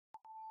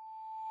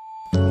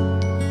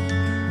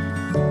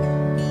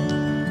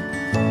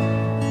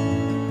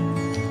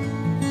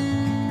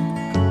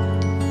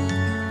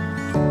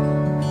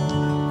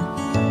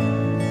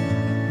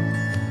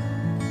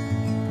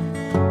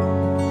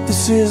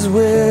This is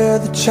where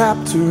the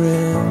chapter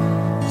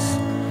ends.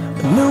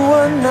 A new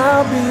one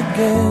now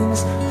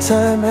begins.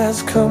 Time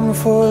has come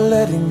for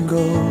letting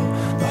go.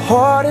 The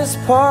hardest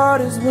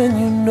part is when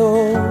you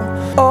know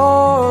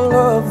all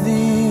of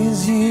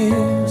these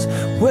years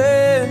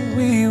when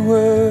we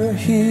were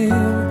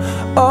here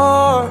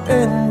are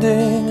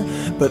ending.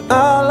 But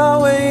I'll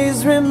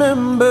always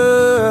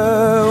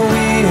remember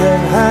we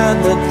have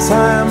had the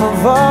time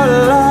of our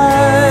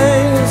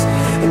lives.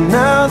 And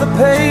now the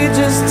page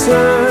is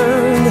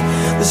turned,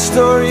 the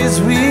stories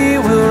we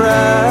will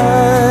write.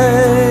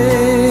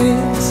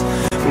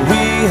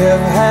 We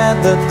have had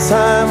the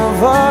time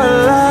of our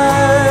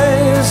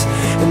lives,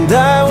 and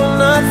I will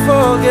not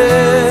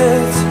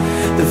forget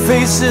the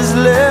faces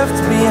left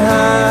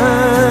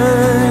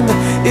behind.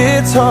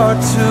 It's hard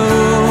to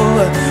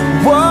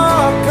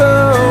walk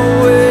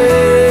away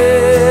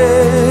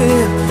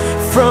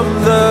from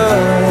the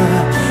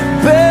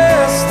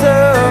best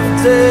of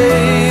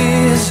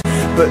days,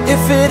 but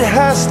if it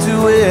has to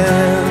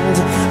end,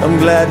 I'm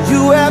glad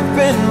you have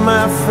been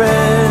my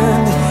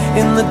friend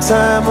in the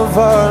time of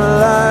our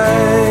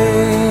lives.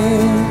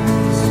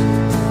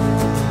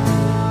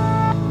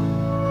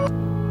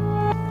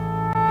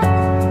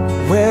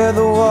 Where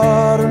the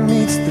water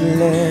meets the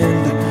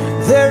land,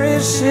 there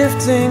is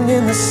shifting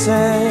in the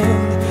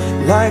sand,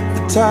 like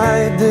the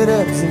tide that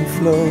ebbs and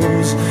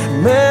flows.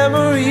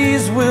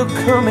 Memories will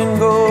come and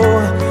go.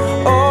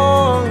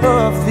 All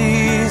of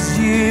these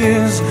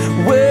years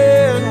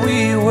when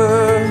we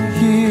were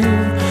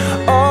here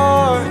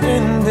are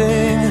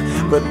ending,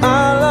 but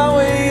I'll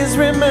always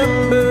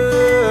remember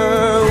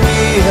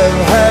we have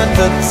had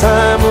the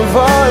time of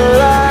our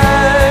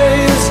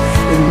lives.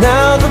 And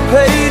now the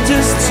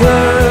pages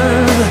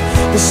turn,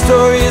 the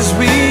stories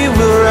we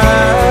will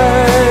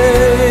write.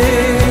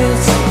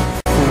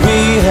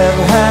 We have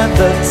had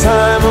the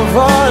time of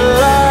our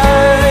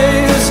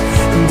lives,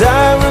 and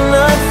I will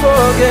not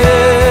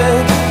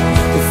forget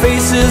the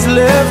faces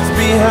left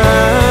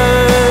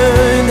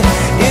behind.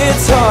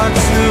 It's hard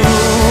to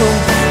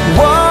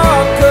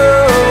walk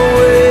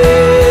away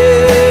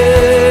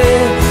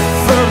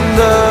from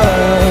the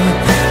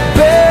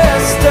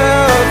best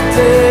of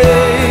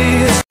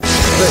days,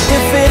 but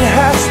if it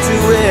has to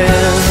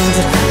end,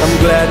 I'm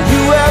glad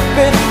you have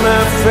been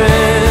my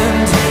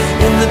friend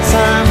in the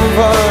time of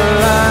our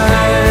lives.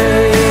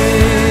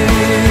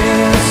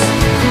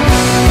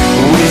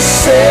 We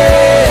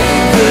say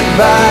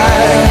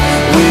goodbye,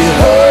 we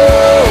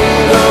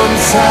hold on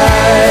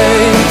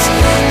tight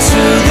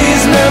to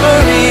these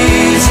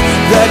memories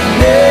that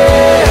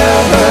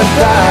never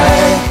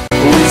die.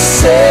 We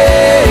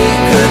say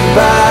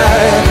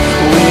goodbye,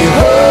 we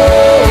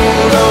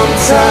hold on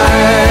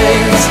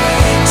tight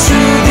to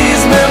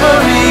these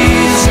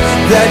memories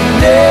that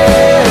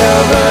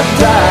never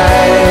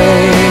die.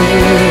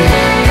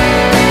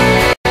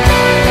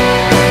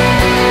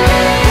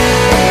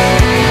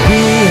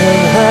 We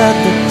have had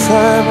the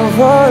time of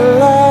our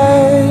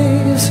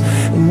lives,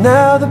 and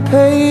now the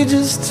page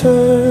is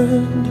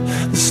turned,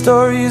 the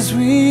stories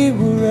we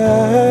will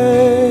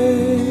write.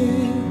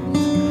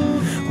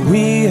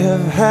 We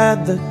have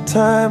had the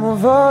time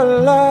of our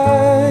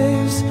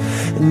lives,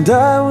 and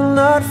I will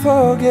not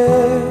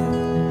forget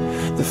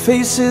the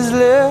faces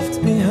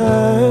left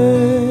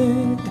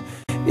behind.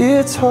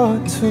 It's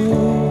hard to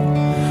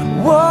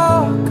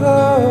walk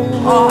away.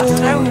 Oh,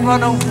 don't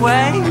run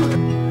away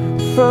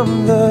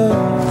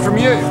from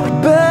you.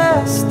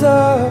 Best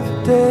of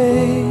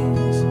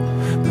days,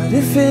 but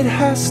if it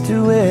has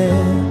to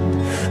end,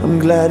 I'm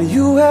glad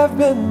you have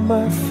been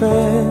my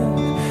friend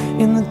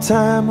in the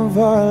time of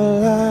our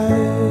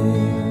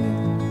lives.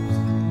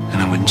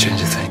 And I wouldn't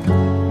change a thing.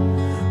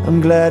 I'm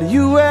glad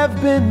you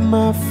have been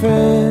my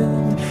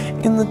friend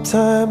in the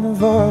time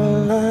of our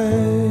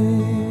lives.